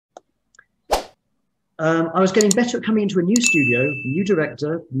I was getting better at coming into a new studio, new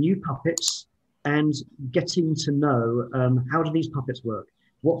director, new puppets, and getting to know how do these puppets work?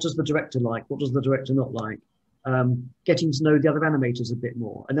 What does the director like? What does the director not like? Getting to know the other animators a bit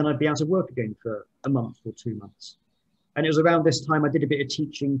more. And then I'd be out of work again for a month or 2 months. And it was around this time I did a bit of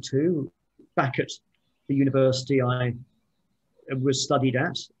teaching too, back at the university I was studied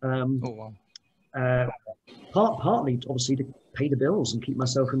at. Oh, wow. Partly, obviously, to pay the bills and keep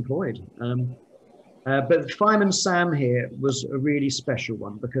myself employed. But Fireman Sam here was a really special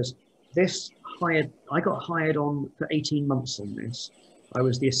one because I got hired on for 18 months on this. I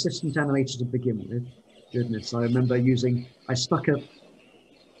was the assistant animator to begin with. Goodness, I remember I stuck a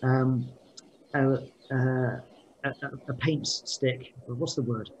paint stick, what's the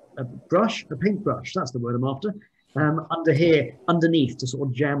word? A paintbrush, that's the word I'm after, underneath to sort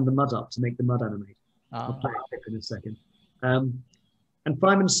of jam the mud up to make the mud animate. I'll play a clip in a second. And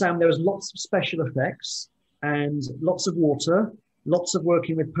Fireman Sam, there was lots of special effects and lots of water, lots of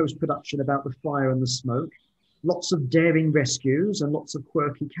working with post-production about the fire and the smoke, lots of daring rescues and lots of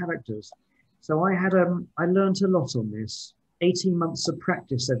quirky characters. So I learned a lot on this, 18 months of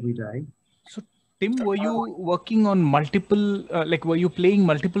practice every day. So Tim, were you working on multiple, were you playing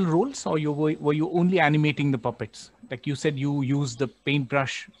multiple roles or were you only animating the puppets? Like you said, you used the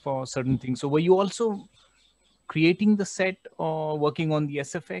paintbrush for certain things. So were you also creating the set or working on the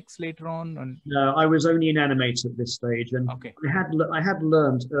SFX later on? No, I was only an animator at this stage. And okay. I had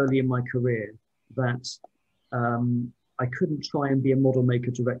learned early in my career that I couldn't try and be a model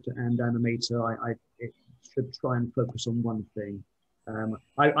maker, director and animator. I should try and focus on one thing.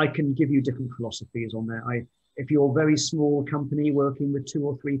 I can give you different philosophies on that. If you're a very small company working with 2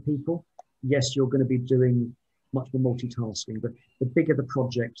 or 3 people, yes, you're going to be doing much more multitasking. But the bigger the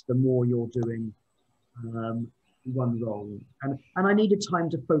project, the more you're doing one role. And I needed time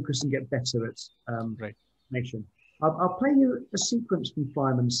to focus and get better at animation. I'll play you a sequence from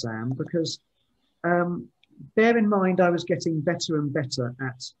Fireman Sam because bear in mind I was getting better and better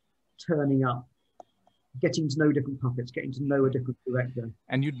at turning up, getting to know different puppets, getting to know a different director.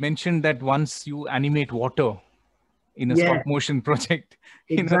 And you'd mentioned that once you animate water in a stop motion project,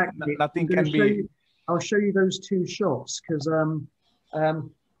 exactly. Nothing can be... I'll show you those 2 shots because, I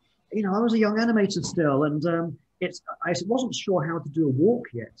was a young animator still and I wasn't sure how to do a walk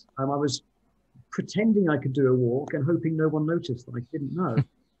yet. I was pretending I could do a walk and hoping no one noticed that I didn't know.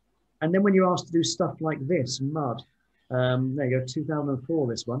 And then when you're asked to do stuff like this, mud, there you go, 2004,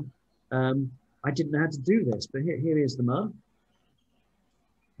 this one. I didn't know how to do this, but here is the mud.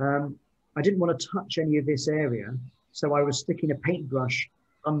 I didn't want to touch any of this area, so I was sticking a paintbrush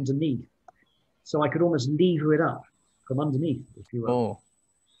underneath, so I could almost lever it up from underneath, if you will.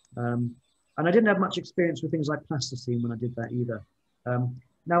 And I didn't have much experience with things like plasticine when I did that either.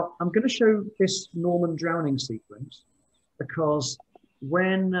 Now, I'm going to show this Norman drowning sequence because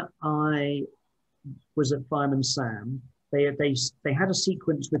when I was at Fireman Sam, they had a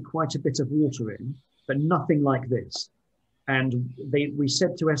sequence with quite a bit of water in, but nothing like this. And we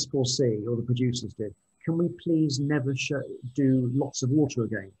said to S4C, or the producers did, can we please never do lots of water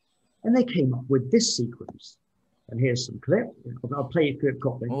again? And they came up with this sequence. And here's some clip. I'll play it clip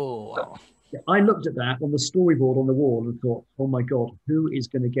copy. Oh, wow. I looked at that on the storyboard on the wall and thought, oh my God, who is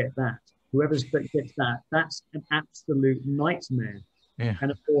going to get that? Whoever gets that, that's an absolute nightmare. Yeah.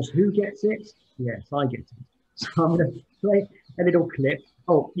 And of course, who gets it? Yes, I get it. So I'm going to play a little clip.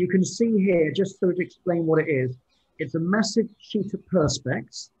 Oh, you can see here, just so to explain what it is, it's a massive sheet of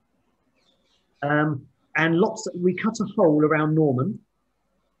perspex. And we cut a hole around Norman.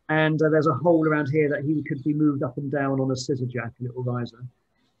 And there's a hole around here that he could be moved up and down on a scissor jack, a little riser.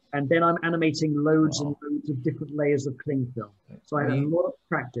 And then I'm animating loads and loads of different layers of cling film. So I had a lot of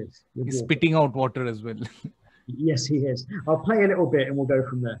practice. He's spitting out water as well. Yes, he is. I'll play a little bit and we'll go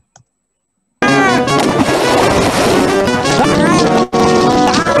from there.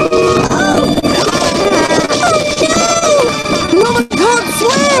 Norman can't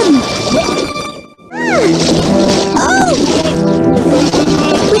swim!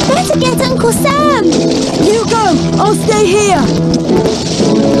 We'd better get Uncle Sam! You go! I'll stay here!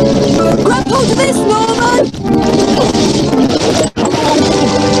 Grab hold of this, Norman!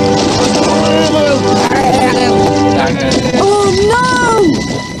 Oh no!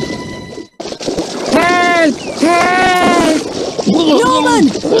 Help! Help! Norman!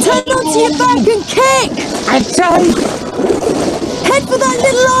 Turn onto your back and kick! I tried! Head for that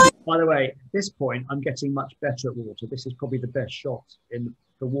little eye! By the way, at this point, I'm getting much better at water. This is probably the best shot in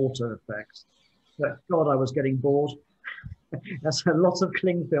the water effects. But God, I was getting bored. That's a lot of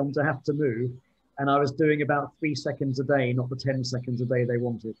cling film to have to move. And I was doing about 3 seconds a day, not the 10 seconds a day they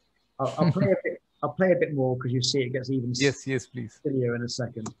wanted. I'll play I'll play a bit more because you see it gets even Yes, please. sillier in a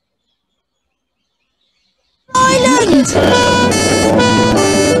second. Island!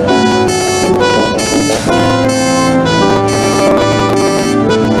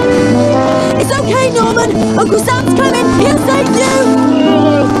 It's okay, Norman. Uncle Sam's coming. He'll save you.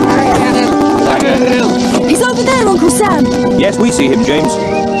 He's over there, Uncle Sam. Yes, we see him, James.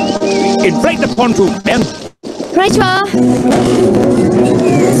 Inflate the pontoon, then. Right you are.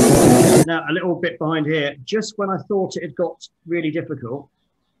 Now, a little bit behind here, just when I thought it had got really difficult,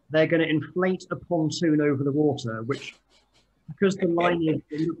 they're going to inflate a pontoon over the water, which, because the line is,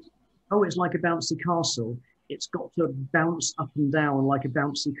 oh, it's like a bouncy castle, it's got to bounce up and down like a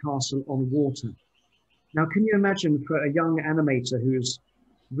bouncy castle on water. Now, can you imagine for a young animator who's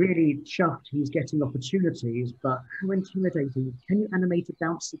really chuffed he's getting opportunities, but how intimidating. Can you animate a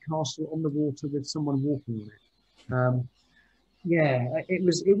bouncy castle on the water with someone walking on it? Yeah, it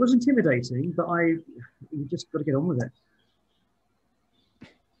was intimidating, but you just got to get on with it.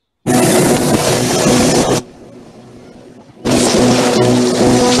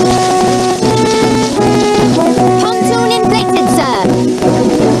 Pontoon inflated, sir.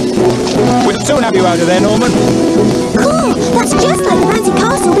 We'll soon have you out of there, Norman. Cool. That's just like the fancy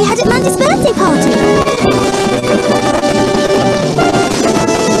castle we had at Mandy's birthday party.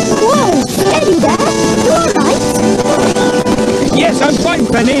 Whoa, steady there. You all right? Yes, I'm fine,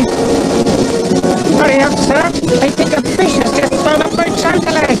 Penny. Hurry up, sir. I think a fish has just thrown up my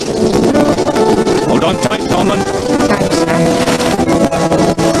shoulder leg. Hold on tight, Norman. Thanks, sir.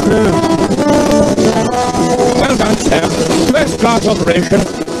 Well done, sir. First class operation.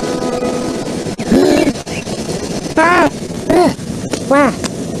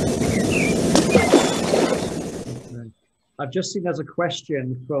 I've just seen there's a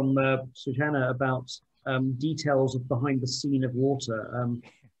question from Susanna about details of behind the scene of water.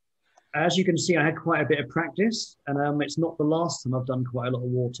 As you can see, I had quite a bit of practice, and it's not the last time I've done quite a lot of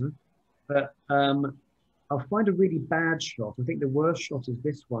water, but I'll find a really bad shot. I think the worst shot is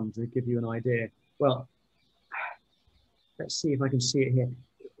this one to give you an idea. Well, let's see if I can see it here.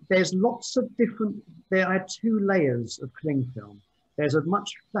 There's lots of different, I had 2 layers of cling film. There's a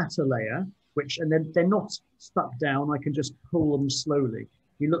much flatter layer, and then they're not stuck down. I can just pull them slowly.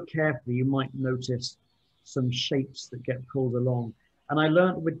 If you look carefully, you might notice some shapes that get pulled along. And I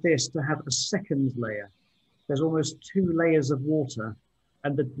learned with this to have a second layer. There's almost 2 layers of water,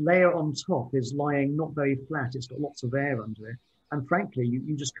 and the layer on top is lying not very flat. It's got lots of air under it. And frankly,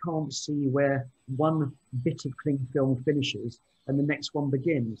 you just can't see where one bit of cling film finishes and the next one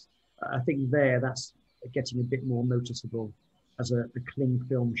begins. I think that's getting a bit more noticeable as a cling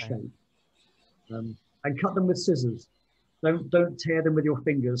film shape. And cut them with scissors. Don't tear them with your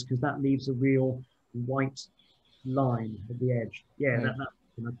fingers, because that leaves a real white line at the edge. Yeah, right.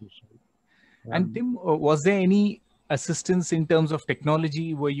 that's an ugly shape. And Tim, was there any assistance in terms of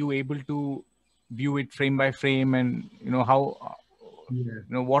technology? Were you able to view it frame by frame, and how?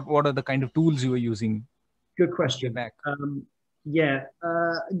 What are the kind of tools you were using? Good question. Back.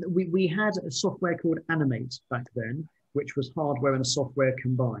 We had a software called Animate back then, which was hardware and software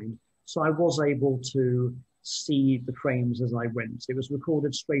combined. So I was able to see the frames as I went. It was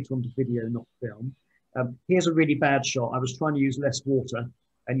recorded straight onto video, not film. Here's a really bad shot. I was trying to use less water,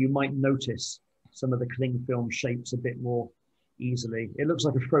 and you might notice some of the cling film shapes a bit more easily. It looks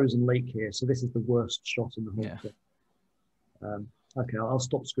like a frozen lake here, so this is the worst shot in the whole thing. Okay, I'll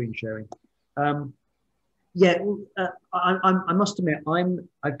stop screen sharing. I must admit,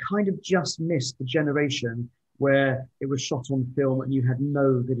 I've kind of just missed the generation where it was shot on film and you had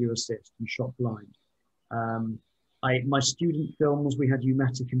no video assist and shot blind. My student films, we had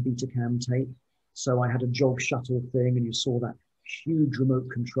U-matic and Betacam tape. So I had a jog shuttle thing, and you saw that huge remote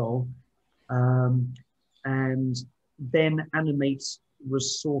control. And then Animate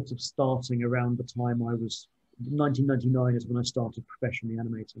was sort of starting around the time 1999 is when I started professionally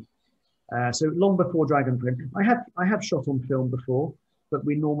animating. So long before Dragonprint. I have shot on film before, but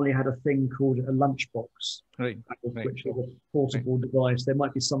we normally had a thing called a lunchbox, which was a portable device. There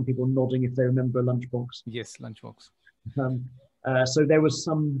might be some people nodding if they remember a lunchbox. Yes, lunchbox. So there was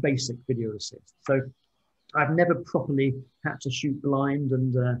some basic video assist. So I've never properly had to shoot blind,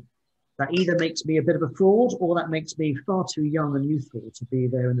 and that either makes me a bit of a fraud, or that makes me far too young and youthful to be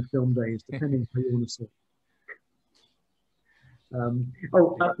there in the film days, depending how you want to see it.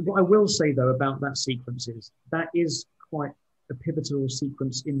 What I will say though about that sequence is that is quite a pivotal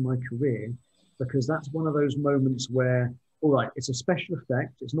sequence in my career, because that's one of those moments where, all right, it's a special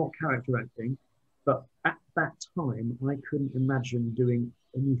effect, it's not character acting, but at that time I couldn't imagine doing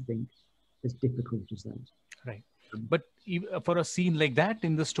anything as difficult as that. Right. But for a scene like that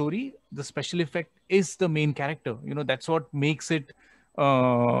in the story, the special effect is the main character. That's what makes it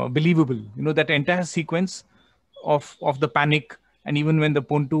believable. That entire sequence of the panic, and even when the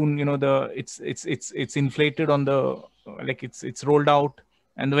pontoon, it's inflated on the like it's rolled out,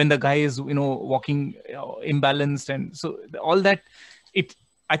 and when the guy is walking imbalanced, and so all that,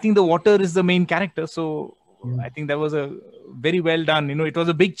 I think the water is the main character. So I think that was a very well done. It was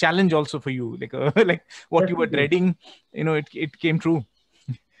a big challenge also for you, like like what you were dreading. It came true.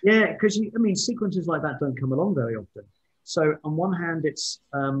 Yeah, because sequences like that don't come along very often. So on one hand, it's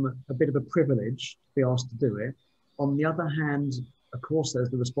a bit of a privilege to be asked to do it. On the other hand, of course,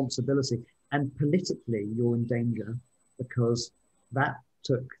 there's the responsibility, and politically, you're in danger because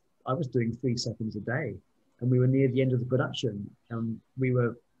I was doing 3 seconds a day, and we were near the end of the production, and we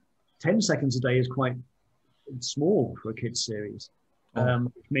were 10 seconds a day is quite small for a kids series,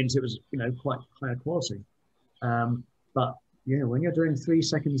 which means it was quite higher quality. But when you're doing 3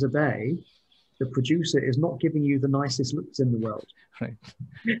 seconds a day, the producer is not giving you the nicest looks in the world. Right.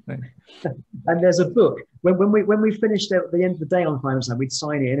 And there's a book. When we finished at the end of the day on Fireman, we'd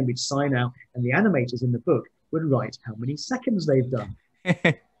sign in and we'd sign out, and the animators in the book would write how many seconds they've done.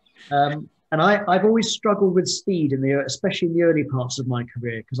 And I've always struggled with speed, especially in the early parts of my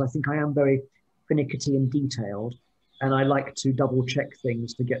career, because I think I am very finicky and detailed, and I like to double check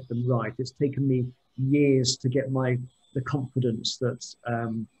things to get them right. It's taken me years to get the confidence that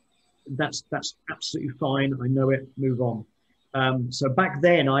that's absolutely fine. I know it. Move on. So back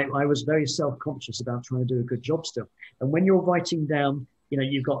then, I was very self-conscious about trying to do a good job still. And when you're writing down,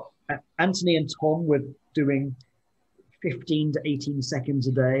 you've got Anthony and Tom were doing 15 to 18 seconds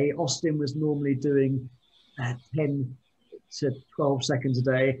a day. Austin was normally doing 10 to 12 seconds a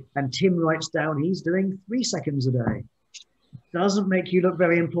day. And Tim writes down he's doing 3 seconds a day. Doesn't make you look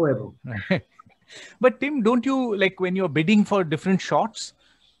very employable. But Tim, don't you, like when you're bidding for different shots,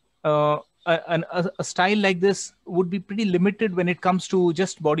 a style like this would be pretty limited when it comes to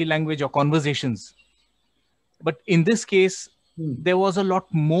just body language or conversations. But in this case, there was a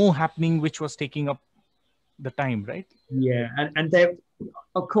lot more happening, which was taking up the time, right? Yeah, and there,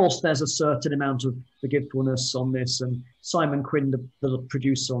 of course, there's a certain amount of forgetfulness on this. And Simon Quinn, the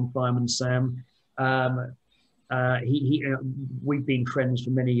producer on Fireman Sam, we've been friends for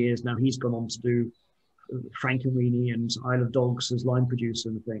many years now. He's gone on to do Frankenweenie and Isle of Dogs as line producer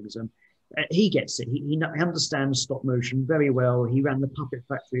and things. And he gets it. He understands stop motion very well. He ran the puppet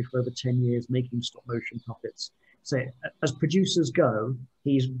factory for over 10 years, making stop motion puppets. So as producers go,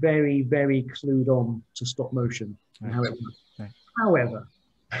 he's very, very clued on to stop motion and how it works. Right. However,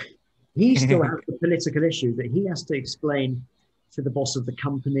 he still has the political issue that he has to explain to the boss of the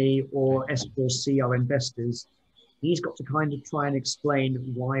company or S4C, our investors. He's got to kind of try and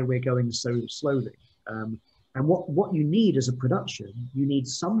explain why we're going so slowly. And what you need as a production, you need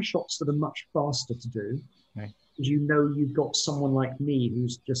some shots that are much faster to do. Right. Because you've got someone like me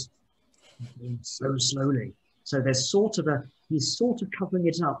who's just doing so slowly. So there's he's sort of covering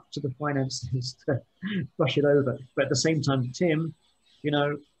it up to the finances to brush it over. But at the same time, Tim,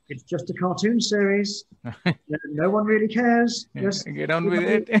 it's just a cartoon series. No one really cares. Just get on with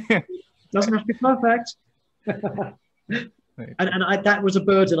it. Doesn't have to be perfect. Right. And that was a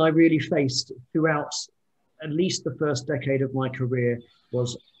burden I really faced throughout at least the first decade of my career.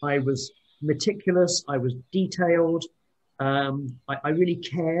 I was meticulous, I was detailed, I really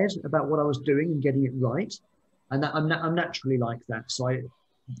cared about what I was doing and getting it right. And I'm naturally like that. So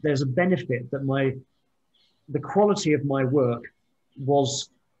there's a benefit that the quality of my work was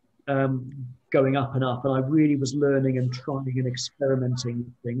going up and up, and I really was learning and trying and experimenting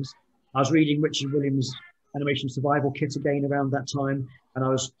with things. I was reading Richard Williams' Animation Survival Kit again around that time, and I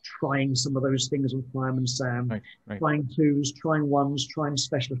was trying some of those things on Fireman Sam, right. trying 2s, trying 1s, trying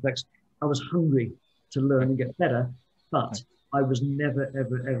special effects. I was hungry to learn and get better, but I was never,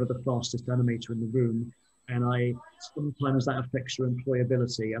 ever, ever the fastest animator in the room. And sometimes that affects your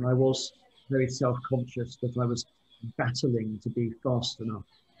employability. And I was very self-conscious that I was battling to be fast enough.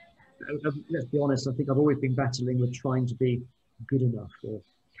 Let's be honest, I think I've always been battling with trying to be good enough, or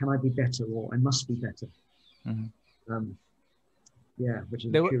can I be better, or I must be better. Mm-hmm. Which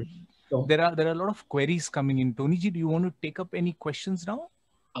is there are a lot of queries coming in. Tony G, do you want to take up any questions now?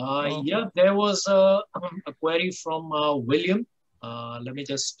 Yeah, there was a query from William. Let me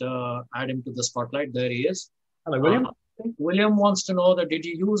just add him to the spotlight. There he is. Hello, William. William wants to know that did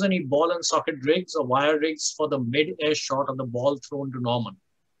you use any ball and socket rigs or wire rigs for the mid-air shot of the ball thrown to Norman?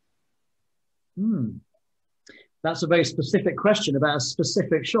 That's a very specific question about a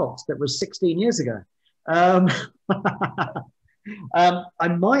specific shot that was 16 years ago. I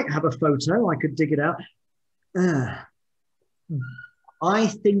might have a photo. I could dig it out. Uh, I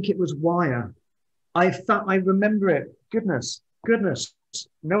think it was wire. I remember it. Goodness.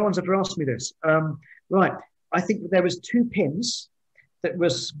 No one's ever asked me this. Right. I think that there was 2 pins that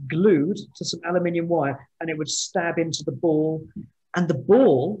was glued to some aluminium wire, and it would stab into the ball. And the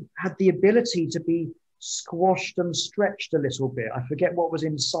ball had the ability to be squashed and stretched a little bit. I forget what was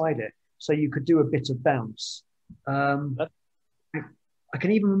inside it, so you could do a bit of bounce. I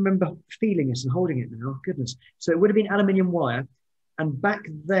can even remember feeling it and holding it now. Goodness. So it would have been aluminium wire. And back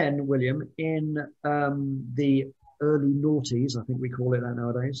then, William, in the early noughties, I think we call it that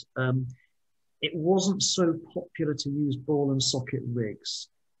nowadays, it wasn't so popular to use ball and socket rigs.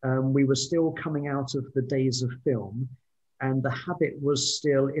 We were still coming out of the days of film, and the habit was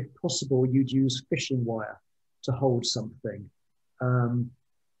still, if possible, you'd use fishing wire to hold something,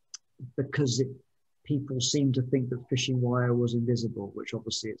 because people seem to think that fishing wire was invisible, which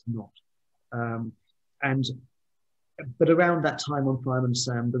obviously it's not. But around that time on Fireman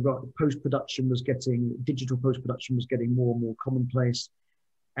Sam, the post-production was getting, digital post-production was getting more and more commonplace,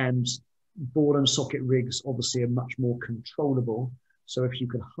 and ball and socket rigs obviously are much more controllable. So if you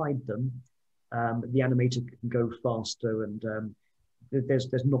can hide them, the animator can go faster, and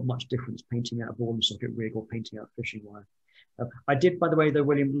there's not much difference painting out a ball and socket rig or painting out fishing wire. I did, by the way, though,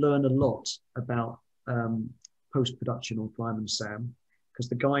 William, learn a lot about post-production on Fireman Sam, because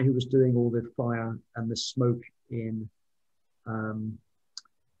the guy who was doing all the fire and the smoke in,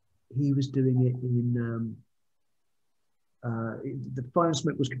 he was doing it in, the fire and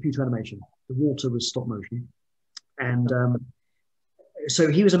smoke was computer animation. The water was stop motion. And so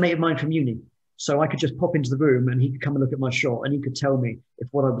he was a mate of mine from uni. So I could just pop into the room and he could come and look at my shot, and he could tell me if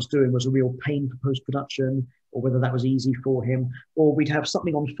what I was doing was a real pain for post-production, or whether that was easy for him. Or we'd have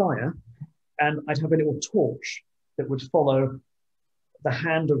something on fire and I'd have a little torch that would follow the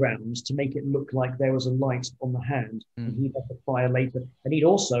hand around to make it look like there was a light on the hand. And he'd have the fire later. And he'd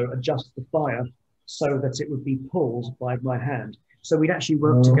also adjust the fire so that it would be pulled by my hand. So we'd actually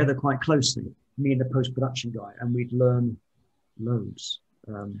work together quite closely, me and the post-production guy, and we'd learn loads.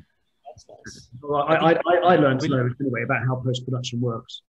 That's nice. I learned loads anyway about how post-production works.